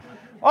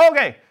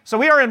Okay, so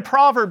we are in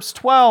Proverbs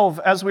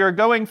 12 as we are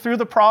going through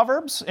the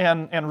Proverbs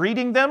and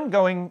reading them,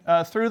 going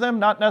through them,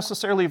 not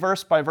necessarily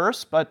verse by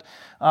verse, but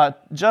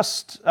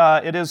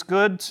it is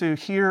good to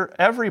hear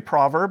every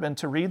proverb and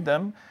to read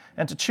them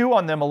and to chew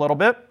on them a little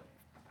bit.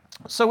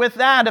 So with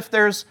that, if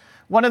there's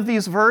one of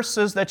these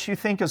verses that you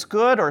think is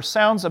good or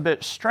sounds a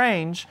bit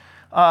strange,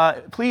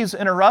 please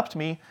interrupt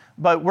me,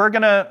 but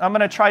I'm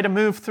gonna try to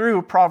move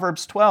through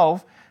Proverbs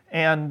 12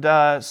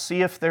 and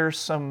see if there's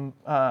some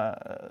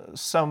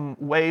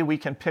way we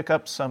can pick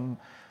up some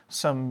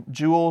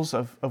jewels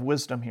of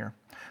wisdom here.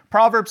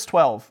 Proverbs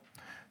 12.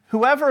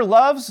 Whoever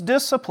loves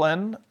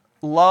discipline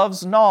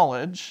loves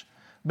knowledge,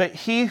 but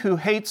he who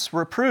hates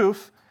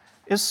reproof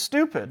is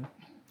stupid.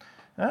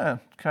 Why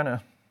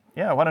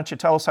don't you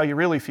tell us how you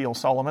really feel,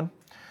 Solomon?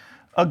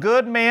 A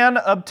good man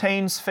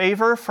obtains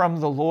favor from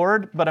the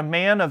Lord, but a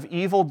man of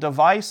evil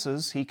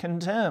devices he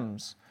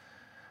contemns.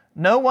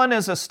 No one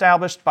is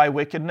established by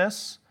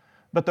wickedness,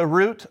 but the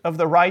root of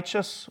the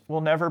righteous will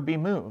never be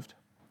moved.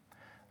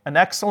 An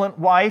excellent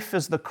wife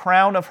is the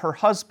crown of her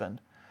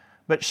husband,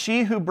 but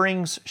she who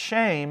brings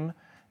shame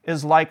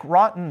is like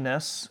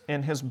rottenness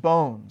in his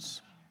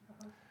bones.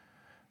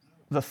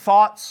 The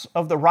thoughts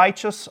of the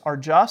righteous are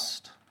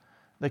just,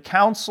 the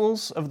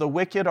counsels of the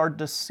wicked are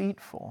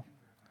deceitful.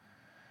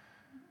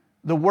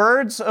 The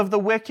words of the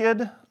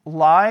wicked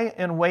lie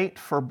in wait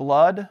for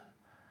blood,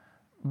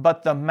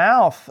 but the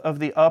mouth of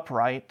the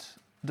upright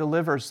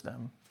delivers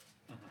them.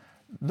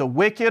 The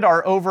wicked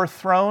are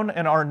overthrown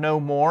and are no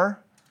more,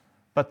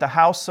 but the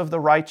house of the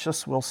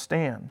righteous will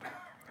stand.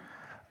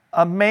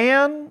 A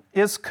man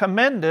is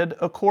commended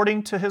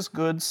according to his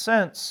good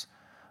sense,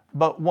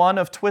 but one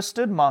of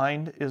twisted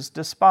mind is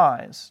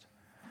despised.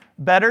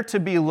 Better to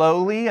be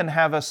lowly and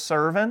have a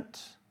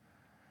servant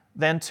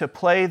than to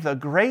play the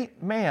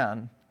great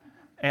man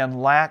and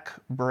lack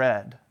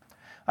bread.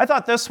 I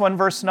thought this one,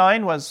 verse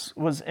 9, was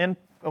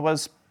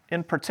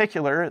in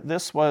particular,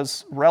 this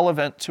was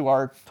relevant to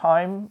our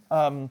time,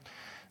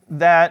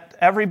 that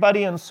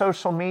everybody in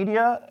social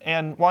media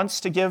and wants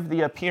to give the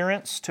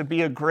appearance to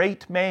be a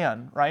great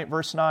man, right?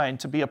 Verse 9,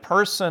 to be a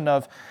person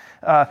of,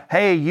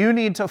 hey, you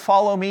need to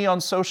follow me on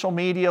social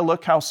media,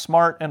 look how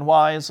smart and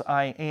wise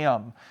I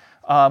am.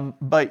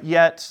 But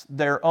yet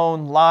their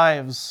own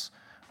lives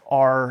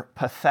are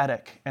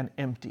pathetic and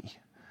empty.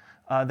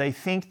 They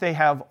think they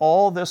have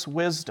all this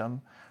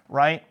wisdom,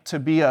 right?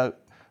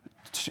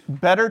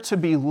 Better to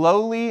be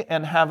lowly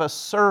and have a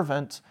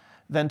servant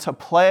than to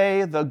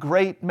play the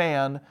great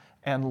man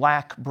and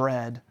lack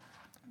bread.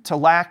 To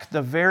lack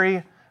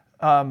the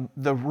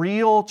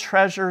real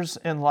treasures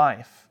in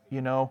life,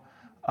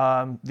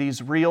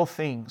 these real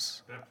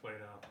things. That played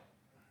out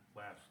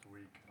last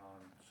week on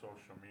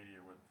social media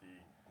with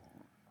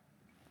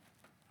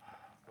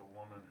the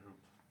woman who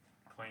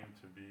claimed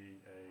to be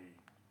a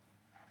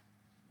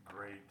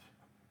great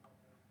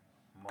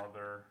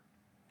mother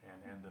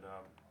and ended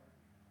up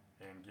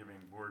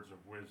giving words of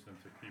wisdom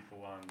to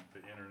people on the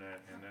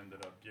internet and ended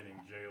up getting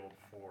jailed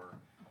for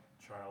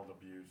child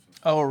abuse. And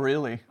stuff. Oh,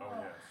 really? Oh,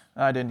 yes.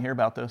 I didn't hear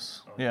about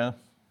this. Oh, yeah.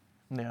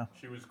 Yes. Yeah.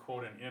 She was,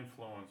 quote, an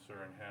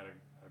influencer and had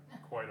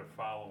quite a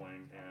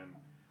following, and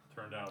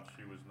turned out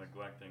she was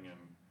neglecting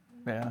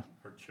her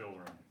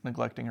children.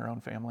 Neglecting her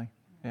own family.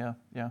 Yeah.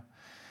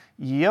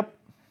 Yep.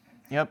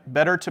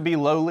 Better to be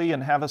lowly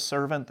and have a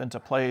servant than to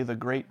play the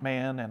great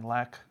man and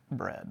lack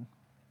bread.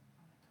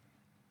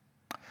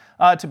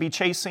 To be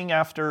chasing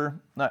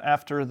after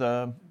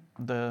the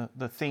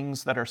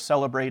things that are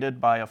celebrated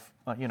by a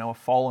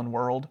fallen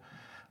world,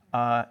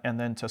 and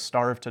then to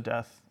starve to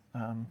death.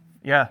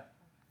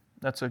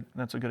 That's a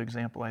good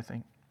example, I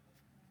think.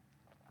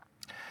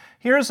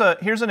 Here's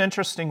an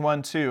interesting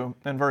one too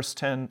in verse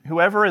 10.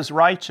 Whoever is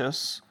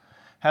righteous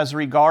has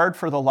regard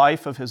for the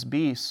life of his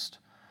beast,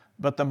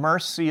 but the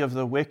mercy of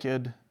the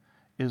wicked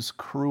is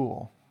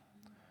cruel.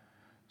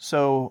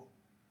 So.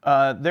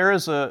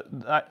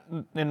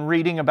 In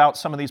reading about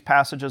some of these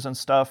passages and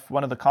stuff,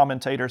 one of the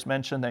commentators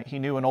mentioned that he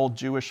knew an old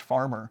Jewish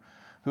farmer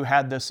who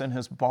had this in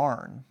his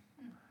barn.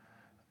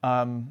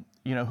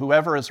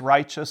 Whoever is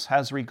righteous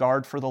has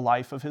regard for the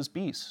life of his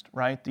beast,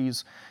 right?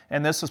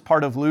 And this is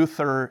part of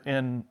Luther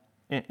in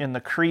the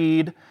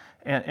Creed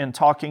and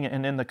talking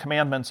and in the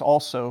commandments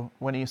also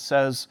when he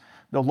says,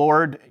 the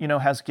Lord,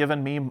 has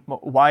given me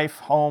wife,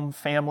 home,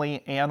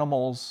 family,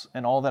 animals,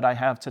 and all that I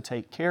have to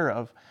take care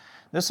of.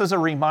 This is a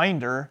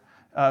reminder,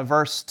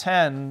 verse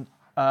 10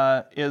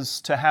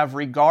 is to have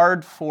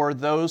regard for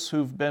those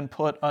who've been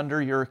put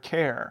under your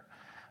care.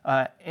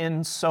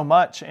 In so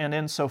much and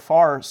in so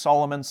far,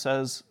 Solomon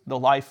says, the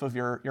life of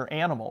your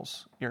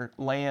animals, your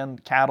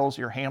land, cattle,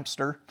 your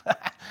hamster.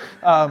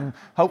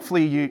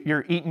 Hopefully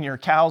you're eating your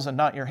cows and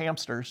not your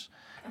hamsters.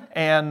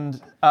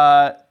 And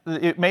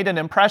it made an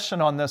impression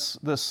on this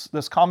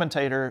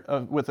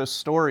commentator with this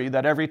story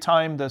that every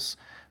time this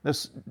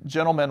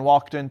gentleman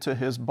walked into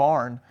his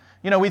barn,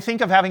 we think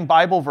of having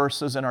Bible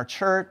verses in our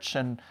church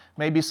and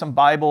maybe some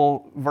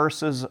Bible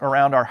verses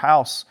around our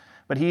house,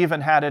 but he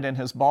even had it in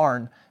his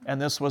barn,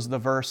 and this was the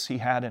verse he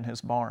had in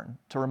his barn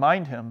to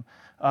remind him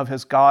of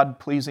his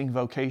God-pleasing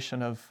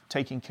vocation of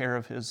taking care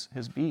of his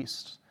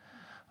beasts.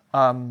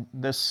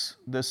 This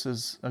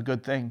is a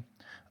good thing.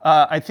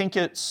 I think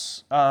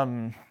it's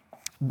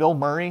Bill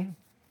Murray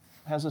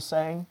has a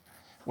saying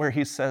where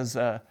he says,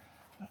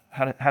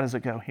 how does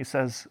it go? He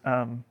says,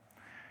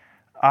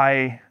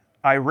 I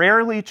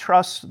rarely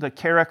trust the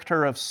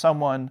character of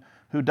someone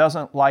who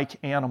doesn't like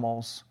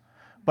animals,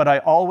 but I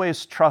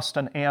always trust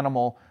an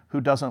animal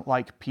who doesn't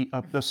like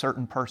the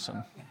certain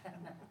person.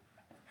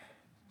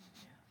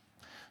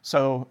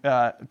 So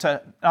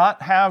to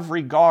not have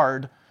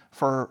regard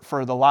for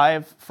the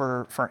live,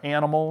 for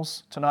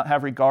animals, to not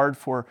have regard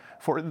for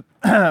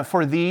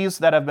these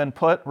that have been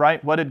put,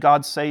 right? What did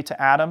God say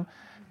to Adam?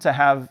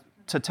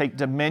 To take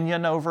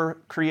dominion over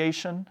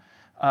creation.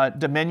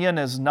 Dominion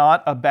is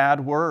not a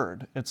bad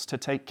word. It's to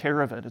take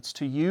care of it. It's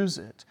to use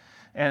it.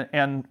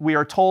 And we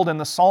are told in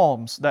the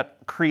Psalms that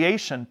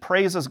creation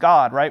praises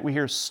God, right? We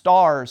hear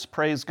stars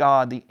praise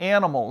God. The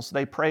animals,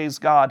 they praise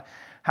God.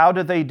 How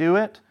do they do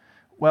it?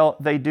 Well,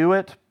 they do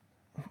it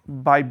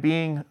by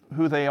being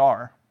who they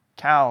are,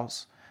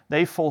 cows.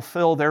 They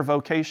fulfill their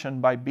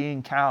vocation by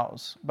being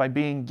cows, by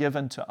being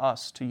given to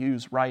us to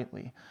use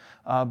rightly,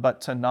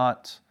 but to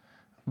not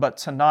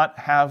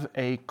have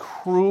a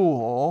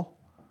cruel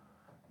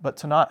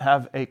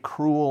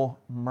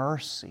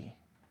mercy.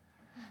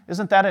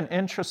 Isn't that an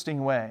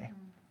interesting way?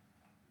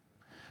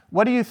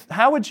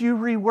 How would you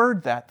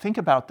reword that? Think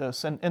about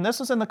this. And this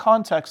is in the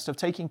context of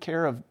taking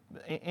care of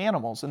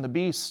animals and the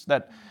beasts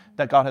that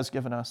God has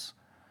given us.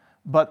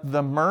 But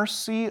the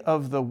mercy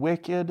of the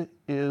wicked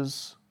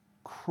is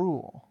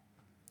cruel.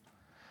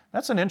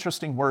 That's an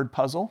interesting word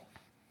puzzle.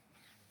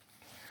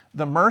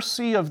 The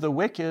mercy of the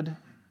wicked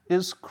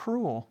is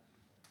cruel.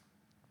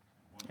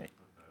 I want to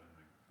put that in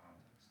the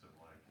context of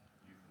like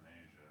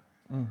euthanasia.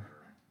 Where,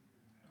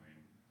 I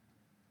mean,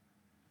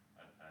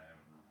 I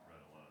haven't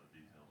read a lot of the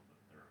details, but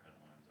there are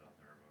headlines out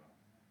there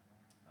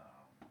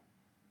about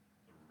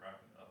the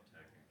rapid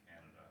uptake in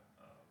Canada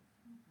of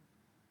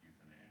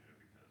euthanasia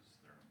because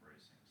they're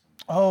embracing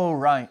some. Oh,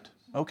 right.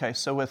 Okay,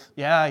 so with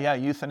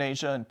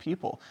euthanasia and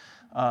people,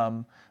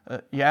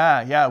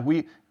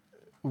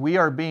 we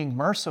are being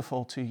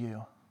merciful to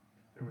you.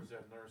 There was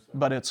that nurse.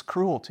 But it's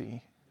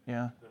cruelty.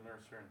 Yeah. The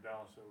nurse here in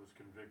Dallas that was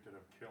convicted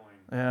of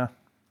killing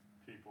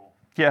people.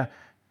 Yeah.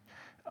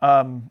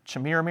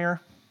 Chamiramir?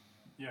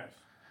 Yes.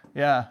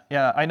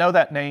 Yeah. I know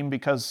that name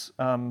because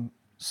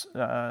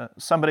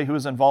somebody who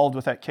was involved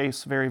with that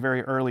case very,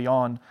 very early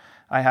on,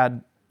 I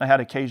had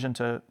occasion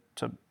to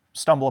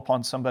stumble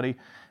upon somebody,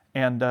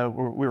 and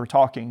we were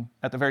talking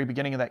at the very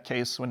beginning of that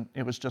case when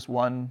it was just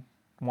one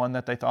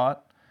that they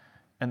thought,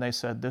 and they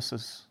said, there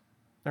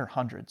are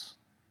hundreds.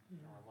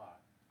 A lot.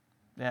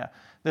 Yeah.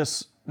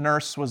 This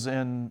nurse was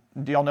do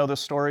y'all know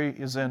this story?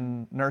 Is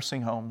in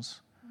nursing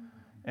homes,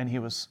 and he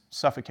was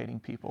suffocating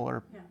people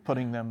or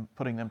putting them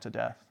to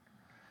death,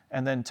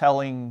 and then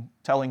telling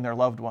their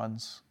loved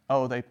ones,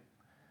 oh, they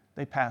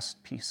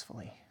passed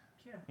peacefully.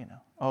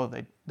 Oh,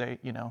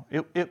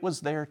 it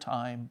was their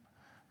time.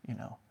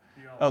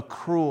 A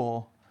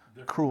cruel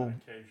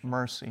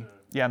mercy.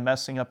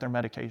 Messing up their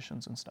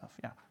medications and stuff.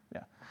 Yeah.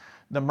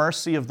 The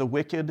mercy of the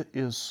wicked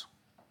is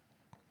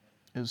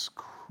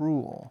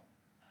cruel.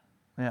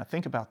 Yeah,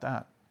 think about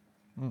that.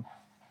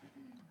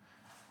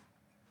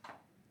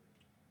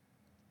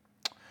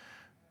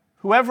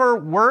 Whoever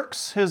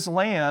works his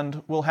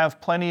land will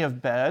have plenty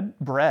of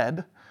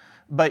bread,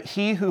 but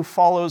he who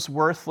follows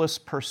worthless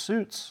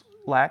pursuits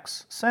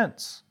lacks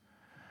sense.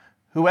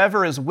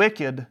 Whoever is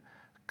wicked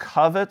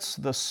covets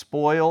the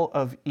spoil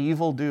of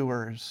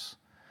evildoers,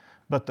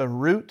 but the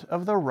root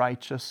of the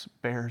righteous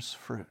bears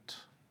fruit.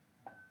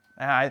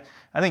 I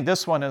think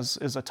this one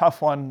is a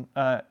tough one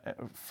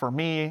for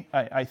me,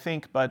 I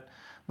think, but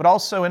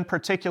also in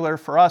particular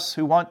for us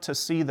who want to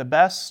see the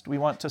best, we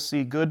want to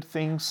see good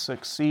things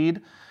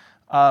succeed,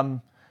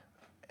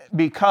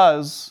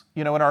 because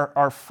in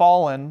our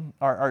fallen,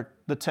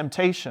 the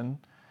temptation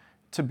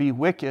to be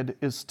wicked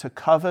is to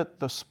covet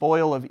the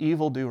spoil of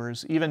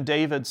evildoers. Even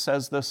David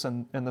says this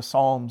in the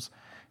Psalms.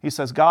 He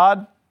says,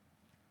 God,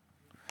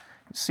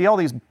 see all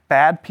these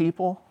bad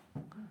people?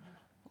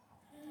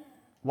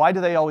 Why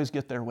do they always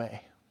get their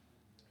way?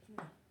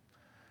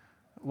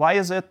 Why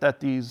is it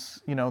that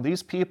these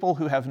people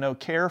who have no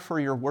care for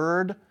your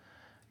word,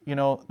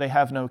 they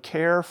have no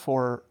care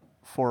for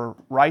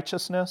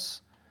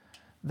righteousness,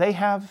 they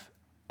have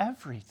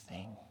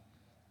everything.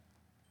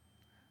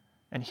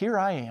 And here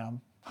I am,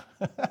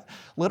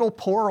 little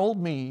poor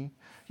old me,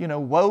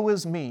 woe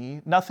is me,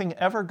 nothing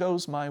ever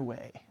goes my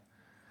way.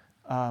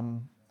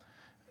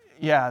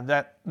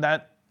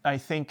 That I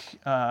think,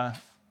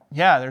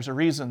 there's a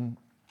reason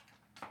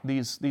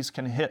these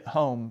can hit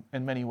home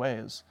in many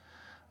ways.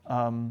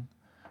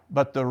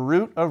 But the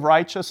root of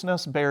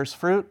righteousness bears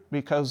fruit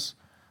because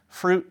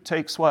fruit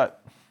takes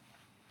what?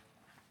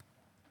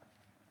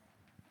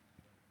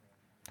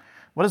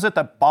 What is it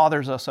that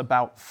bothers us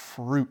about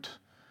fruit?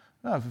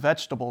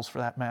 Vegetables, for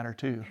that matter,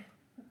 too.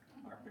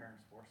 Our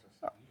parents force us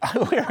to eat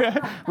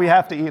We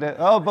have to eat it.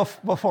 Oh,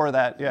 before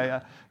that.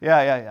 Yeah.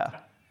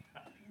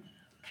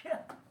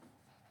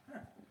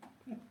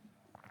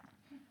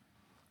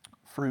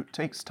 Fruit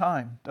takes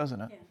time,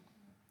 doesn't it?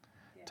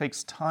 It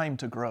takes time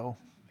to grow.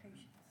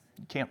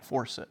 You can't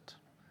force it.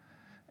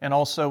 And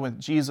also with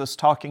Jesus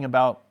talking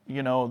about,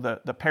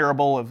 the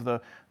parable of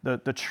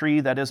the tree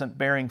that isn't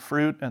bearing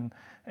fruit,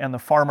 and the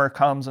farmer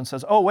comes and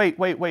says, "Oh, wait,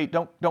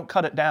 don't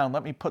cut it down.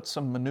 Let me put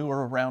some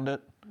manure around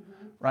it,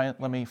 right?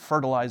 Let me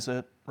fertilize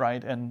it,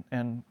 right?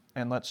 And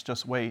let's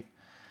just wait."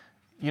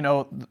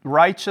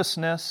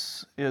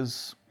 Righteousness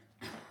is,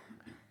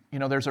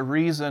 there's a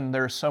reason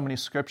there are so many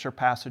scripture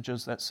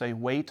passages that say,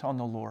 wait on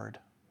the Lord.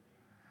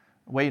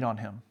 Wait on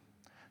Him.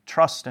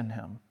 Trust in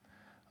Him.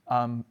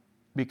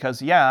 Because,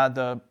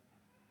 the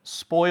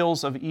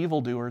spoils of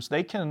evildoers,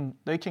 they can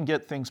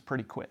get things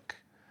pretty quick.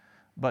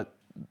 But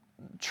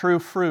true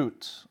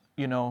fruit,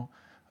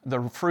 the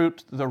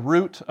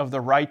root of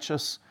the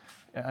righteous,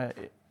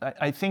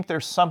 I think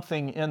there's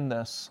something in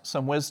this,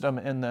 some wisdom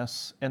in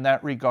this, in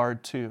that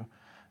regard too,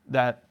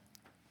 that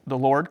the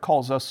Lord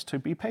calls us to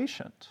be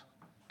patient,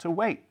 to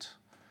wait.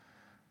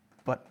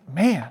 But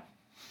man,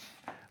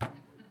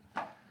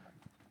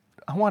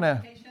 I want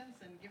to...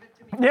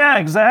 Yeah,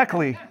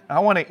 exactly. I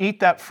want to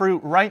eat that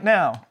fruit right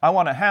now. I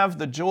want to have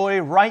the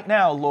joy right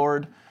now,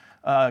 Lord.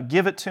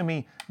 Give it to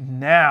me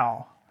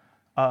now.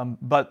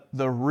 But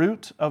the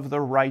root of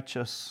the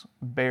righteous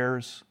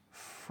bears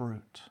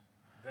fruit.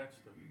 That's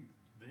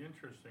the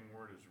interesting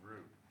word is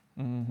root.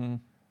 Mm-hmm.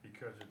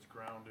 Because it's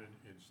grounded,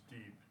 it's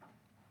deep,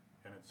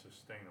 and it's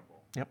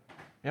sustainable.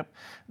 Yep.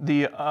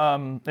 The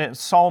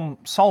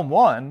Psalm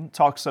 1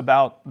 talks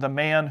about the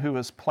man who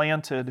is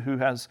planted, who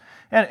has,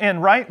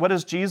 and right, what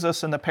is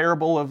Jesus in the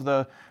parable of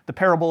the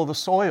parable of the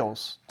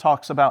soils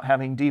talks about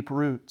having deep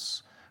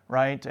roots,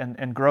 right,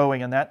 and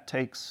growing, and that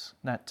takes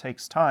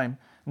time.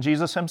 And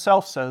Jesus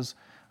Himself says,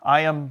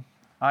 I am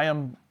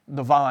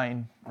the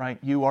vine, right?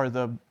 You are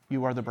the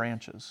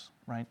branches,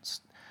 right?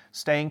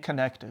 Staying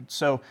connected.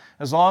 So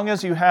as long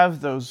as you have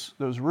those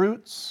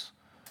roots,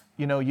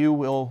 you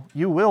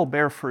will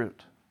bear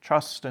fruit.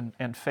 Trust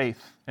and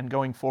faith and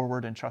going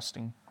forward and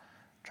trusting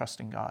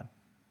God.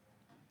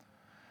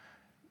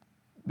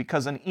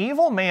 Because an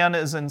evil man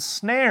is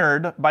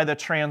ensnared by the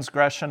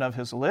transgression of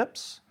his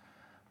lips,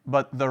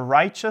 but the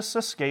righteous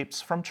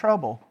escapes from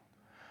trouble.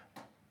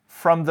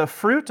 From the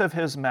fruit of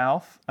his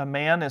mouth a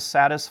man is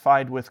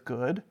satisfied with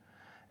good,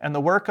 and the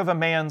work of a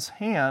man's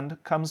hand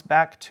comes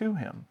back to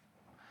him.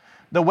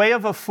 The way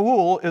of a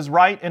fool is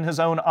right in his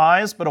own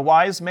eyes, but a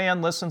wise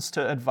man listens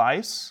to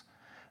advice.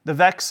 The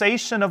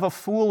vexation of a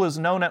fool is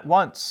known at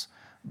once,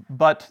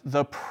 but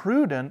the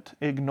prudent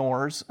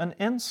ignores an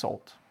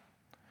insult.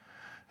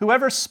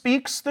 Whoever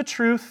speaks the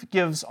truth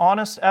gives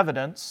honest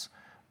evidence,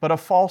 but a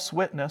false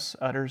witness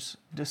utters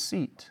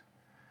deceit.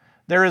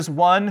 There is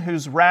one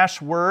whose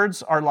rash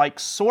words are like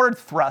sword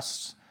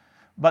thrusts,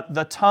 but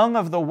the tongue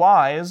of the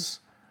wise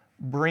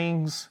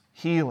brings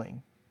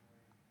healing.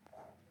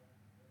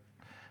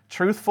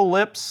 Truthful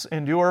lips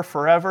endure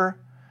forever,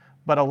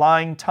 but a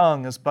lying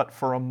tongue is but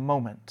for a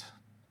moment.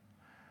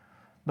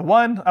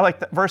 I like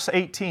that, verse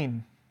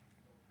 18.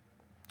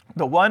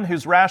 The one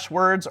whose rash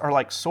words are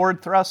like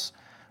sword thrusts,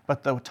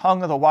 but the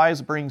tongue of the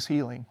wise brings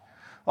healing.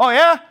 Oh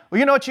yeah? Well,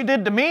 you know what you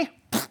did to me?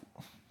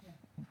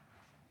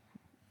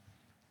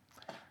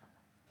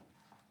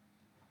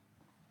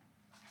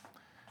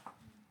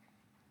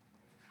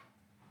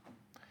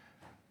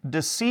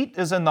 Deceit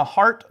is in the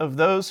heart of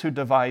those who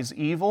devise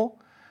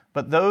evil,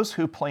 but those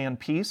who plan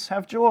peace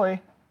have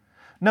joy.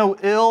 No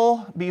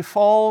ill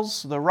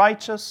befalls the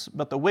righteous,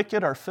 but the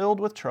wicked are filled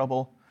with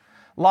trouble.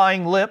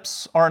 Lying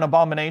lips are an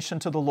abomination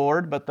to the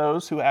Lord, but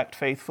those who act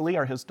faithfully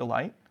are His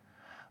delight.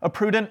 A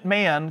prudent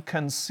man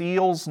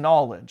conceals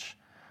knowledge,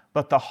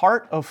 but the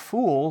heart of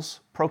fools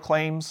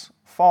proclaims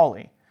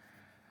folly.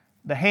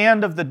 The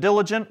hand of the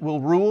diligent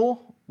will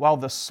rule, while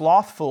the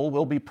slothful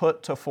will be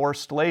put to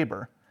forced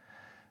labor.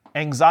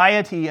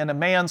 Anxiety in a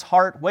man's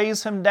heart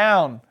weighs him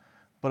down,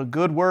 but a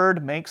good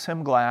word makes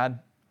him glad.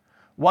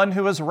 One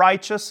who is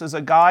righteous is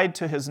a guide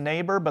to his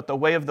neighbor, but the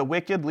way of the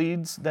wicked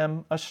leads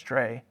them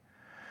astray.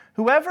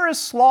 Whoever is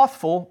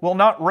slothful will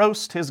not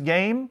roast his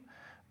game,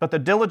 but the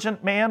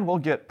diligent man will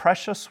get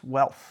precious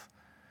wealth.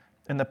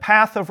 In the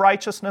path of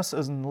righteousness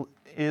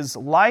is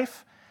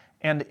life,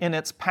 and in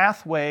its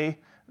pathway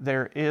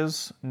there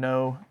is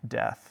no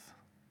death.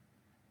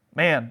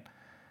 Man,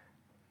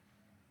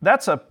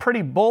 that's a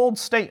pretty bold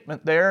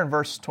statement there in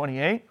verse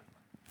 28.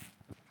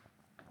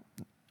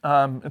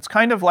 It's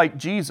kind of like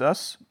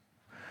Jesus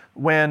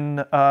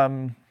when, I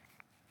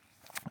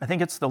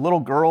think it's the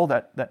little girl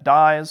that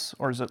dies,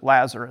 or is it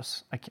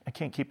Lazarus? I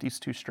can't keep these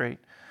two straight.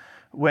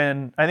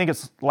 I think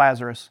it's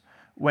Lazarus,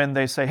 when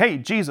they say, "Hey,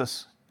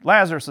 Jesus,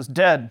 Lazarus is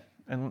dead."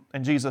 And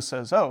Jesus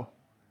says, "Oh,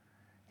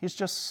 he's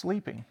just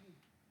sleeping."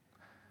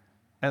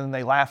 And then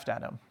they laughed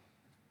at him.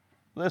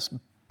 This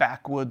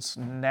backwoods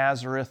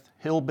Nazareth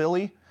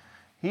hillbilly,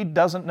 he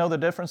doesn't know the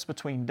difference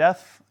between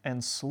death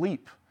and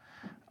sleep.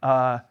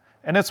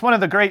 And it's one of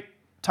the great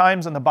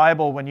times in the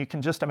Bible when you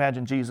can just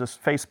imagine Jesus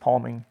face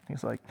palming.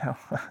 He's like,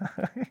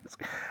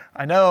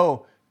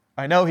 no,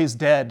 I know he's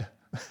dead,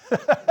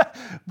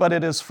 but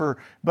it is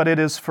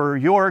for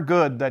your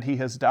good that he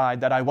has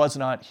died, that I was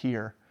not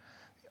here.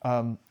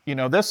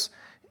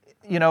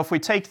 If we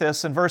take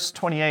this in verse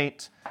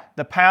 28,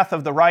 the path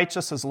of the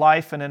righteous is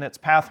life, and in its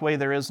pathway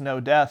there is no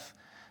death.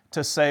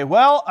 To say,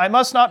 well, I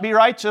must not be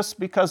righteous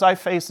because I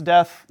face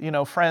death.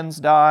 Friends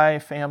die,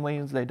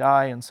 families, they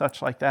die, and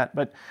such like that.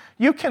 But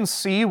you can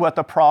see what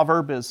the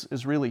proverb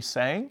is really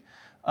saying.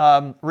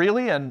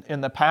 Really,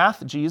 in the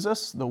path,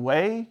 Jesus, the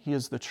way, he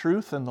is the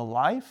truth and the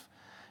life.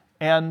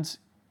 And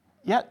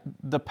yet,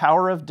 the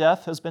power of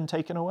death has been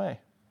taken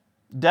away.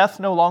 Death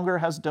no longer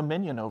has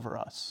dominion over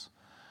us.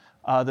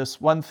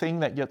 This one thing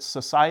that gets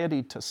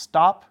society to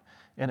stop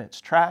in its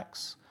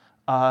tracks,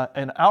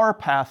 in our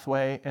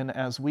pathway, and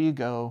as we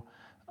go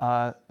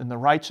in the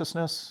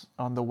righteousness,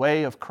 on the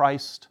way of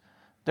Christ,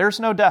 there's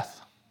no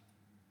death.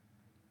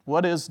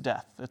 What is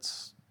death?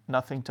 It's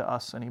nothing to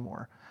us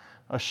anymore.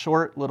 A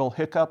short little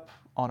hiccup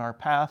on our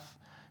path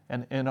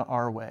and in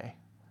our way.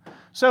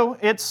 So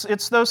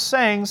it's those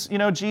sayings,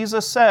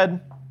 Jesus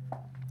said,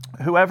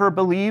 whoever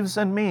believes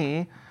in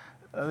me,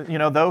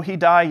 though he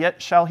die,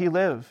 yet shall he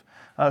live.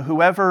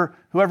 Whoever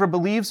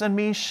believes in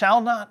me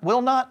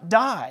will not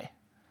die.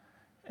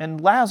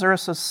 And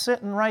Lazarus is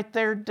sitting right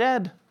there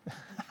dead.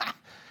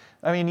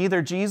 I mean,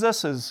 either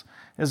Jesus is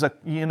a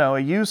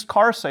used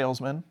car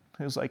salesman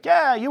who's like,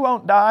 yeah, you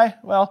won't die.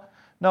 Well,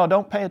 no,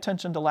 don't pay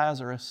attention to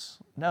Lazarus.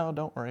 No,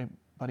 don't worry.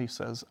 But he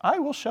says, I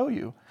will show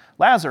you.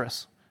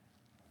 Lazarus,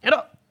 get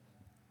up.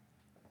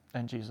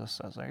 And Jesus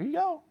says, there you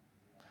go.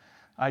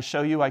 I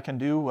show you I can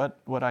do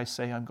what I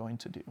say I'm going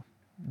to do.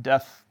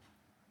 Death,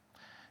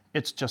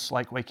 it's just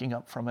like waking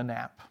up from a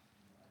nap.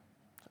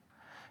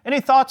 Any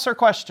thoughts or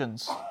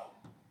questions?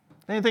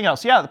 Anything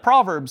else? Yeah, the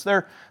Proverbs,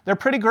 they're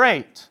pretty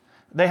great.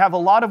 They have a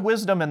lot of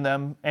wisdom in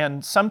them,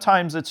 and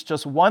sometimes it's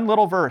just one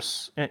little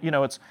verse.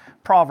 It's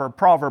proverb,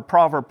 proverb,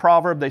 proverb,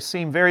 proverb. They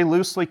seem very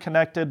loosely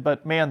connected,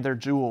 but man, they're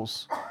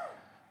jewels.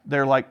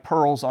 They're like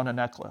pearls on a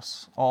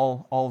necklace,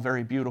 all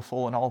very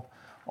beautiful and all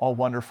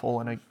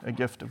wonderful and a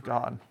gift of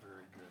God.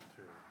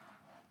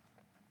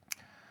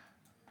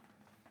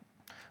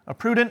 A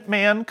prudent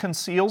man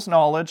conceals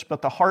knowledge,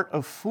 but the heart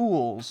of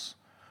fools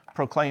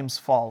proclaims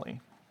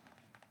folly.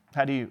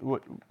 How do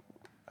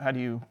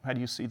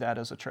you see that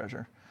as a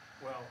treasure?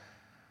 Well,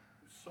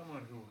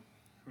 someone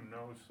who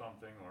knows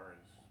something or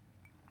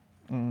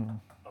is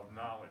of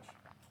knowledge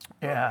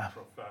doesn't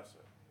profess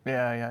it.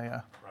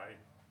 Yeah. Right?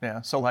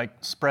 Yeah, so like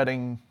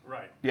spreading.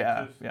 Right.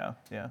 Yeah.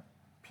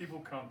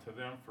 People come to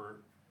them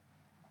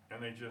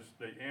and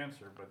they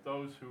answer, but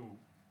those who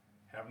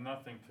have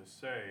nothing to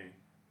say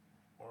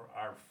or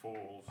are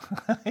fools.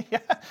 Yeah,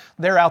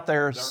 they're out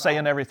there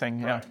saying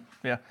everything. Right.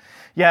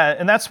 Yeah,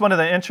 and that's one of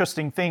the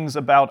interesting things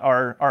about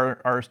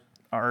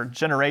our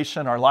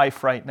generation, our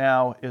life right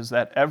now, is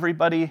that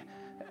everybody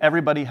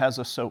has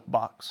a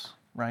soapbox,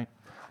 right?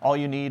 All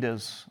you need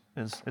is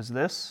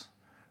this,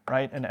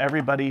 right? And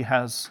everybody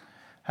has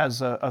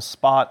a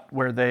spot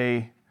where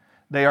they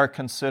are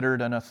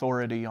considered an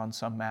authority on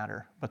some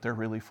matter, but they're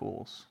really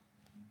fools.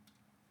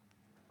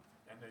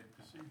 And they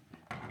deceive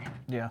people.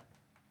 Yeah.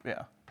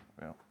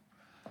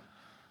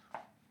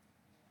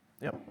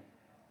 Yep.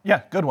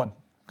 Yeah, good one.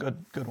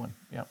 Good one.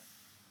 Yep.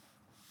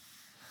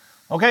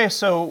 Okay,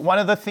 so one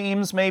of the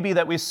themes maybe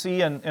that we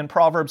see in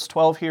Proverbs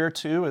 12 here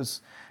too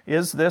is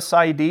this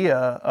idea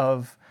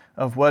of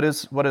what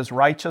is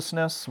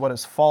righteousness, what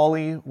is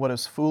folly, what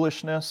is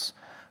foolishness.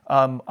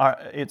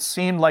 It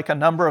seemed like a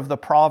number of the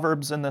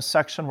Proverbs in this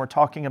section were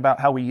talking about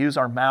how we use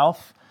our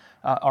mouth,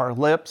 our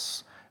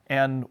lips,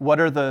 and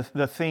what are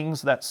the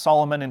things that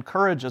Solomon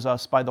encourages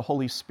us by the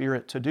Holy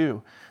Spirit to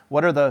do.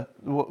 What are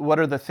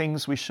the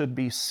things we should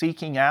be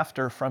seeking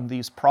after from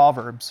these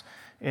Proverbs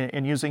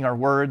in using our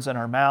words and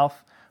our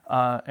mouth,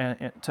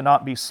 and to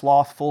not be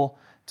slothful,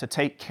 to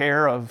take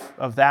care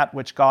of that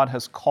which God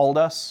has called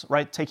us,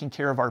 right? Taking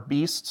care of our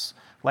beasts,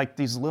 like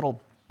these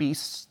little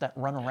beasts that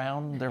run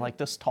around. They're like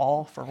this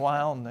tall for a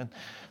while, and then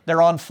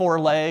they're on 4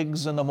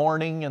 legs in the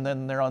morning, and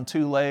then they're on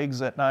 2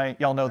 legs at night.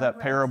 Y'all know that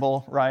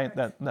parable, right?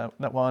 That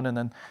one, and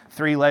then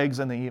 3 legs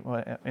in the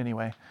evening.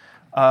 Anyway,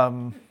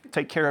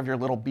 take care of your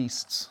little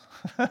beasts.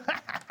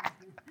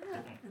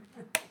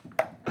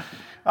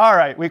 All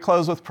right, we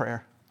close with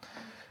prayer.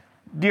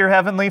 Dear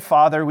Heavenly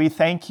Father, we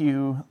thank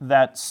you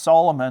that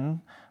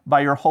Solomon,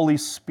 by your Holy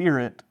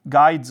Spirit,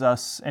 guides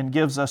us and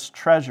gives us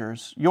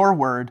treasures, your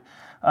word,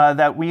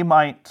 that we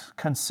might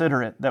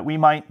consider it, that we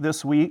might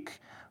this week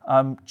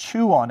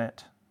chew on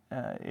it,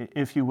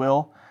 if you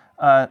will,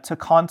 to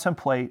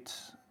contemplate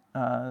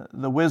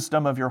the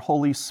wisdom of your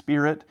Holy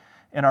Spirit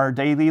in our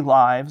daily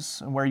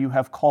lives and where you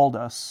have called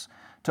us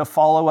to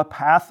follow a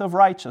path of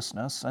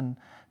righteousness and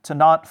to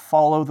not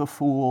follow the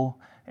fool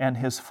and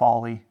his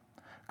folly.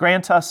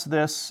 Grant us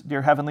this,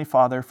 dear Heavenly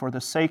Father, for the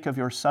sake of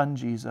your Son,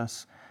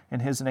 Jesus. In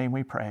his name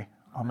we pray.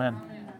 Amen.